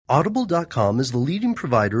Audible.com is the leading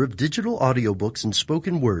provider of digital audiobooks and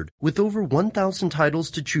spoken word. With over 1,000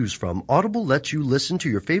 titles to choose from, Audible lets you listen to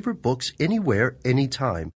your favorite books anywhere,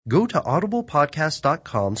 anytime. Go to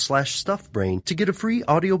audiblepodcast.com/stuffbrain to get a free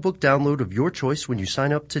audiobook download of your choice when you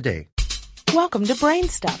sign up today. Welcome to Brain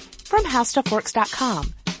Stuff from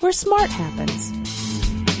HowStuffWorks.com, where smart happens.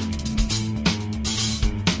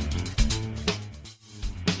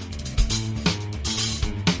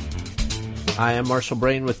 I am Marshall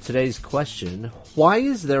Brain with today's question. Why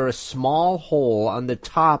is there a small hole on the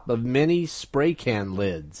top of many spray can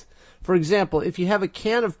lids? For example, if you have a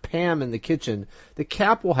can of Pam in the kitchen, the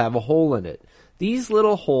cap will have a hole in it. These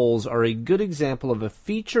little holes are a good example of a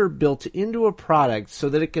feature built into a product so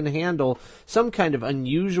that it can handle some kind of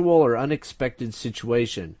unusual or unexpected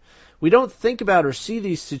situation. We don't think about or see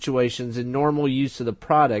these situations in normal use of the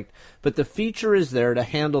product, but the feature is there to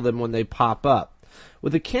handle them when they pop up.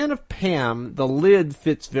 With a can of Pam, the lid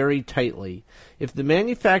fits very tightly. If the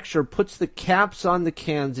manufacturer puts the caps on the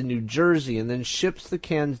cans in New Jersey and then ships the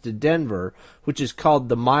cans to Denver, which is called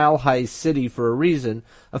the Mile High City for a reason,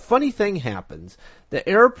 a funny thing happens. The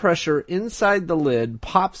air pressure inside the lid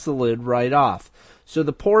pops the lid right off. So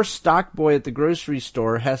the poor stock boy at the grocery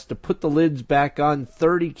store has to put the lids back on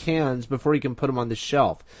 30 cans before he can put them on the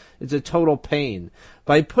shelf. It's a total pain.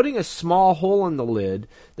 By putting a small hole in the lid,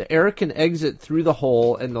 the air can exit through the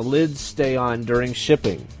hole and the lids stay on during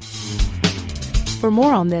shipping. For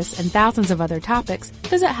more on this and thousands of other topics,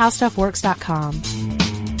 visit HowStuffWorks.com.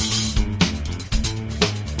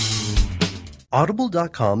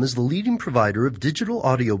 Audible.com is the leading provider of digital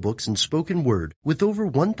audiobooks and spoken word. With over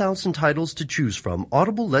 1,000 titles to choose from,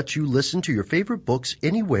 Audible lets you listen to your favorite books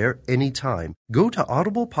anywhere, anytime. Go to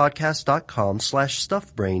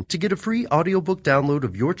audiblepodcast.com/stuffbrain to get a free audiobook download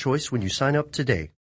of your choice when you sign up today.